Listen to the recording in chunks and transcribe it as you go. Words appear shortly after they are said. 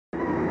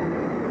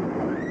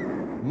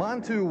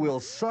Montu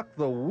will suck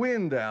the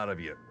wind out of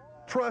you.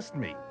 Trust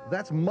me,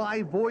 that's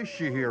my voice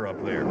you hear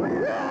up there.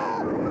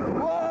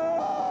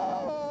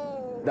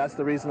 That's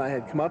the reason I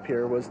had come up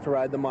here, was to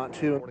ride the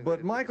Montu.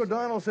 But Mike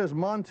O'Donnell says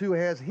Montu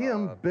has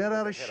him bent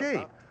out of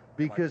shape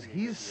because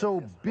he's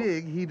so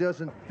big he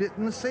doesn't fit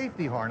in the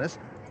safety harness,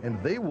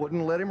 and they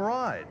wouldn't let him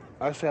ride.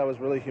 Actually, I was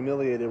really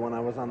humiliated when I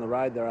was on the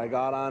ride there. I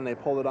got on, they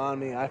pulled it on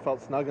me, I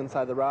felt snug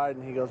inside the ride,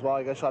 and he goes, well,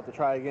 I guess you'll have to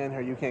try again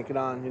here. You can't get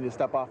on. You need to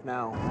step off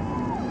now.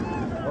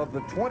 Of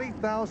the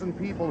 20,000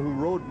 people who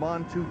rode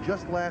Montu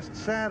just last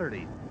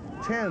Saturday,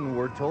 10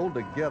 were told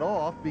to get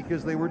off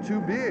because they were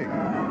too big.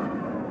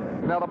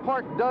 Now, the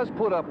park does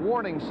put up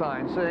warning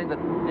signs saying that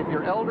if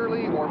you're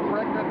elderly or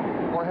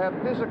pregnant or have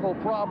physical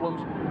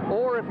problems,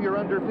 or if you're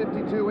under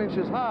 52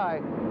 inches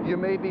high, you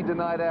may be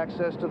denied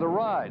access to the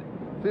ride.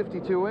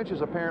 52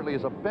 inches apparently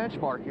is a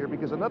benchmark here,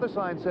 because another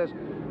sign says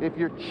if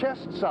your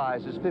chest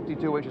size is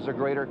 52 inches or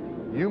greater,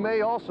 you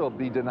may also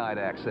be denied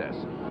access.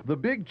 The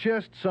big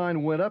chest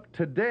sign went up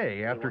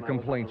today after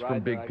complaints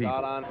from big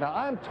people. Now,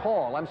 I'm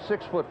tall, I'm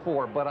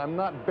 6'4", but I'm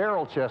not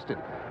barrel-chested.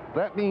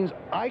 That means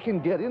I can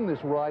get in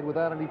this ride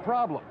without any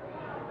problem.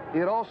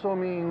 It also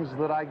means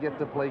that I get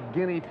to play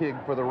guinea pig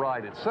for the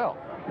ride itself.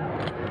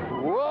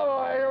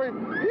 Whoa, here we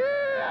go.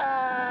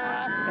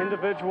 Yeah!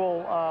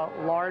 Individual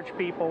large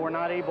people were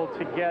not able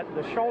to get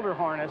the shoulder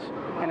harness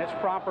in its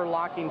proper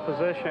locking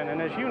position,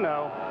 and as you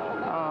know,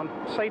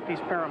 safety's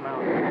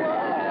paramount.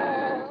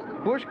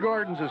 Busch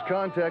Gardens has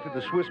contacted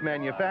the Swiss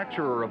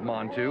manufacturer of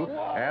Montu,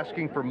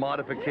 asking for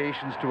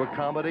modifications to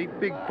accommodate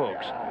big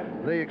folks.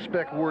 They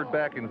expect word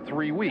back in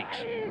 3 weeks.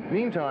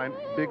 Meantime,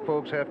 big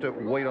folks have to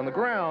wait on the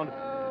ground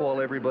while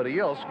everybody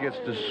else gets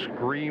to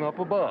scream up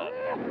above.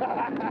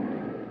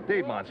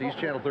 Dave Monsies,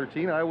 Channel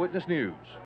 13 Eyewitness News.